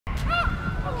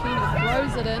Keener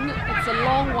throws it in. It's a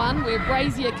long one where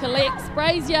Brazier collects.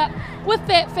 Brazier with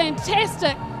that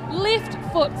fantastic left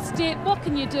foot step. What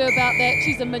can you do about that?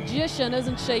 She's a magician,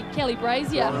 isn't she, Kelly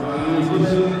Brazier?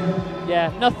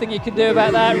 Yeah, nothing you can do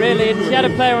about that, really. And she had a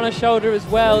player on her shoulder as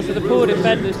well, so the poor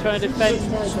defender's trying to defend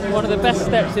one of the best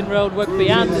steps in world rugby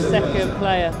and the second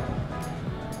player.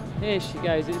 Here she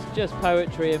goes. It's just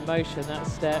poetry in motion, that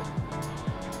step.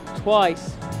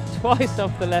 Twice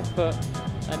off the left foot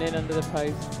and in under the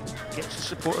post. Gets the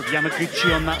support of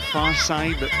Yamaguchi on that far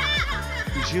side, but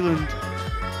New Zealand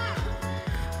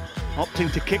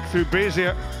opting to kick through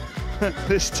Brazier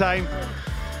this time.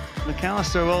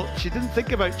 McAllister, well, she didn't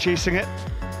think about chasing it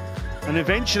and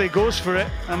eventually goes for it,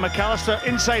 and McAllister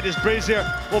inside is Brazier.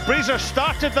 Well, Brazier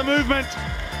started the movement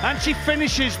and she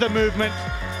finishes the movement.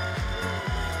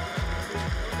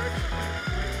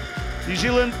 New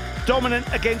Zealand dominant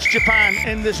against Japan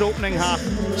in this opening half.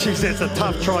 She says it's a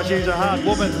tough try. She's a hard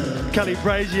woman, Kelly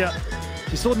Brazier.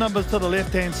 She saw numbers to the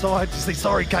left-hand side. She said,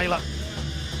 sorry, Kayla.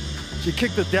 She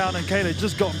kicked it down, and Kayla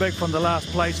just got back from the last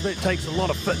place. That takes a lot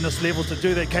of fitness level to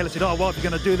do that. Kayla said, oh, well, if you're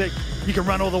going to do that, you can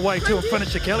run all the way too and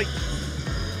finish it, Kelly.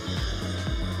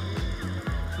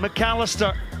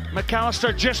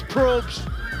 McAllister just probes.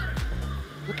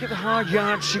 Look at the hard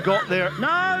yards she got there.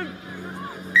 No!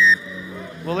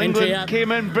 Well, England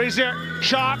came in. Brazier,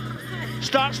 sharp,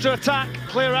 starts to attack.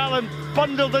 Claire Allen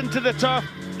bundled into the turf.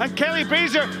 And Kelly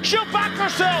Brazier, she'll back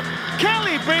herself.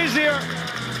 Kelly Brazier,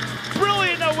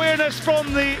 brilliant awareness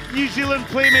from the New Zealand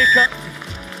playmaker.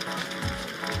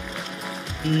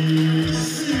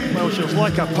 Well, she was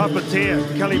like a puppeteer.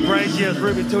 Kelly Brazier, as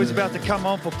Ruby Tui's about to come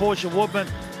on for Portia Woodman.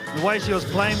 The way she was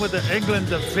playing with the England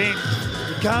defence.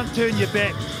 You can't turn your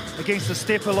back against a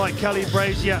stepper like Kelly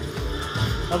Brazier.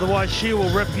 Otherwise, she will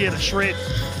rip you to shreds.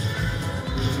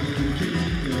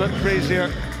 But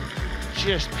Brazier,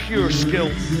 just pure skill.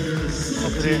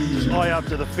 Look at that, just eye up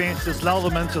to the fence, just lull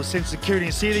them into a sense of security.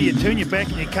 And see that you turn your back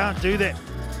and you can't do that.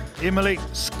 Emily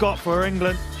Scott for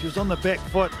England, she was on the back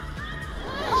foot.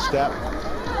 Step.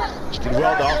 She did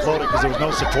well to offload it because there was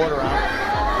no support around.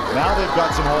 Now they've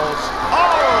got some holes.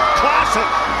 Oh, classic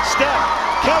step.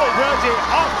 Kelly Brazier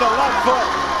off the left foot.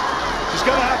 She's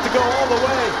going to have to go all the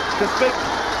way because Big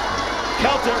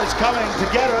Kelter is coming to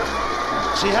get her.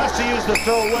 She has to use the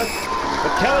full width,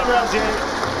 but Kelly Brazier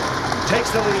takes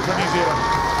the lead for New Zealand.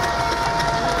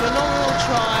 Phenomenal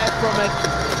try from a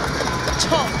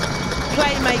top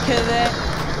playmaker there.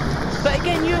 But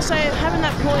again, USA having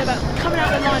that ploy about coming out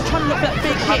of the line, trying to look for that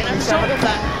big hit, and as a result of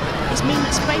that, it's mean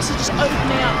that space is just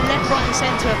opening up left, right and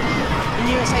centre in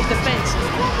USA's defence.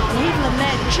 And even on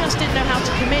there, just didn't know how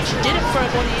to commit. She didn't throw her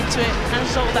body into it, and as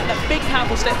a result of that, that big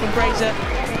powerful step from Brazier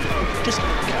just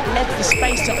led the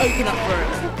space to open up for her.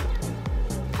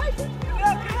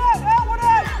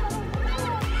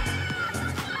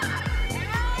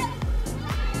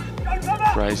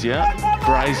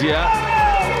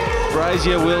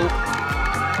 Brazier will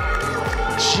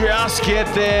just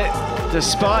get there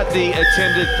despite the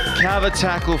attempted cover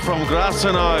tackle from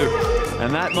Grassano,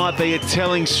 and that might be a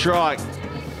telling strike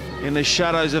in the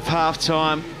shadows of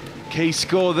halftime. Key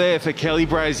score there for Kelly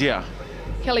Brazier.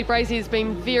 Kelly Brazier has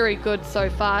been very good so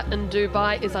far in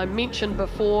Dubai, as I mentioned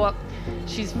before.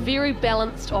 She's very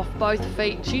balanced off both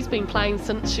feet. She's been playing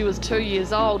since she was 2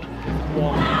 years old.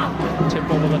 One tip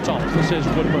over the top. This is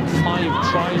Woodman.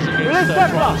 5 tries against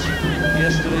France.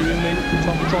 Yesterday evening,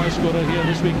 top try scorer here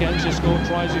this weekend. She scored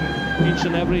tries in each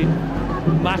and every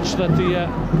match that the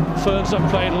Ferns have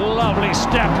played. Lovely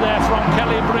step there from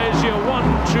Kelly Brazier.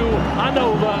 1, 2 and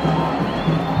over.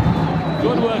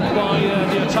 Good work by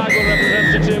the Otago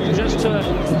representative. Just her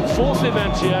 4th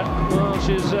event here. Well,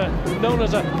 she's known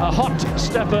as a hot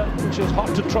stepper. She was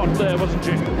hot to trot there, wasn't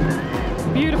she?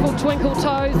 Beautiful twinkle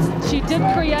toes. She did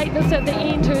create this at the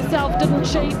end herself, didn't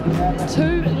she?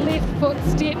 2 left foot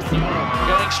steps.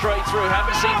 Going straight through.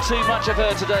 Haven't seen too much of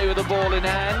her today with the ball in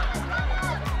hand.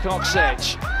 Cox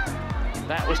edge.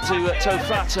 That was to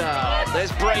Tofata.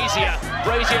 There's Brazier.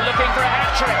 Brazier looking for a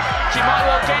hat-trick. She might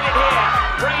well get it here.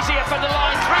 Brazier for the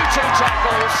line through 2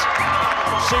 tackles.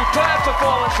 Superb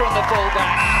performance from the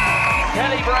fullback.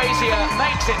 Kelly Brazier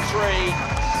makes it 3.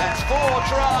 That's 4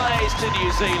 tries to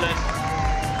New Zealand.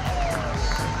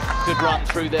 Good run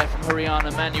through there from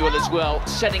Hariana Manuel as well,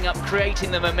 setting up,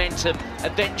 creating the momentum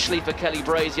eventually for Kelly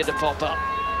Brazier to pop up.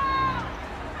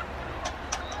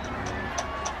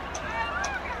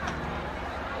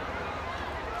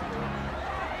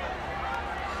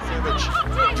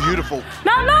 Beautiful.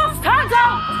 Now lost, hands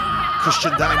out!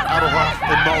 Christian Dane, Aroha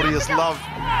and Māori is love.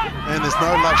 And there's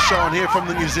no love shown here from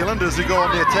the New Zealanders who go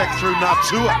on the attack through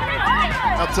Natua.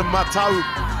 Up to Matau.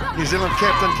 New Zealand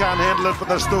captain can't handle it,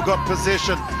 but they've still got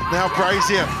possession. Now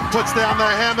Brazier puts down the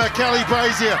hammer. Kelly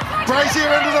Brazier. Brazier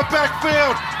into the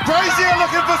backfield. Brazier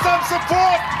looking for some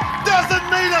support. Doesn't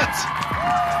need it.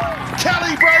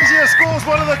 Kelly Brazier scores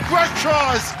one of the great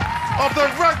tries of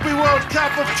the Rugby World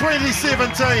Cup of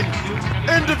 2017.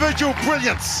 Individual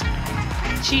brilliance.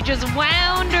 She just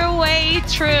wound her way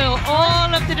through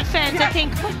all of the defence. I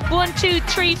think 1, 2,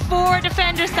 3, 4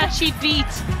 defenders that she beat.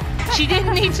 She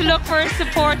didn't need to look for her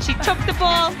support. She took the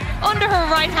ball under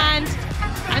her right hand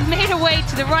and made her way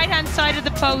to the right hand side of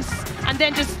the post, and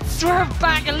then just swerved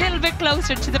back a little bit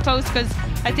closer to the post, because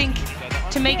I think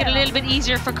to make it a little bit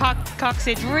easier for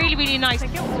Coxedge. Really, really nice.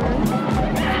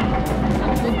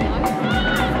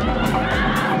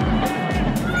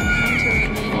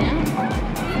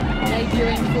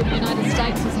 Debuting for the United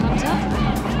States is Hunter.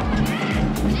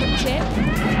 Quick check.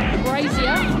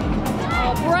 Brazier.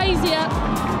 Oh, Brazier.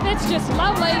 That's just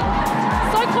lovely.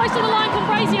 So close to the line. Can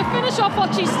Brazier finish off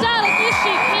what she started? Yes,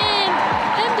 she can.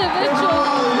 Individual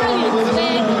brilliance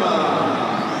there.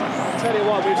 Tell you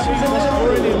what, we've seen some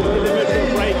brilliant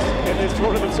individual breaks in this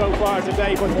tournament so far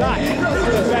today, but that is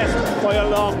the best by a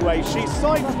long way. She's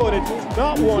side-footed,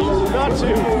 not one, not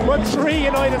two, but 3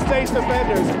 United States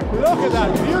defenders. Look at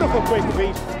that beautiful quick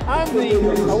feet and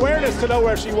the awareness to know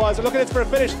where she was. And look at this for a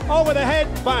finish over the head,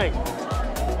 bang.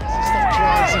 She's not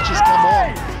trying since she's come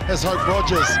on. As Hope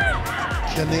Rogers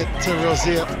connect to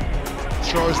Brazier,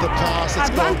 throws the pass. It's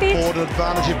goal forward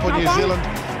advantage here for New Zealand.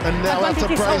 And now out to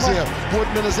Brazier.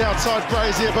 Woodman is outside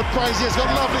Brazier, but Brazier's got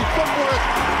lovely footwork.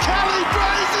 Kelly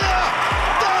Brazier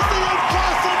does the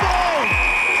impossible!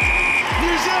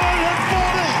 New Zealand hit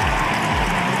 40.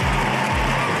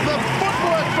 The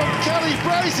footwork from Kelly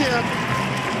Brazier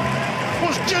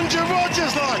was Ginger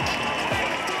Rogers-like.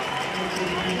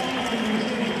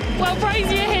 Well,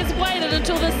 Brazier has waited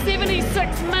until the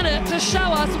 76th minute to show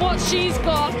us what she's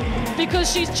got,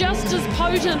 because she's just as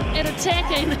potent at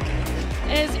attacking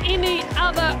as any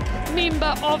other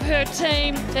member of her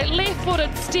team. That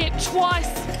left-footed step twice,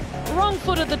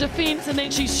 wrong-footed the defence, and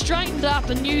then she straightened up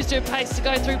and used her pace to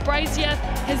go through. Brazier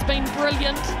has been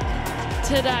brilliant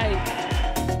today.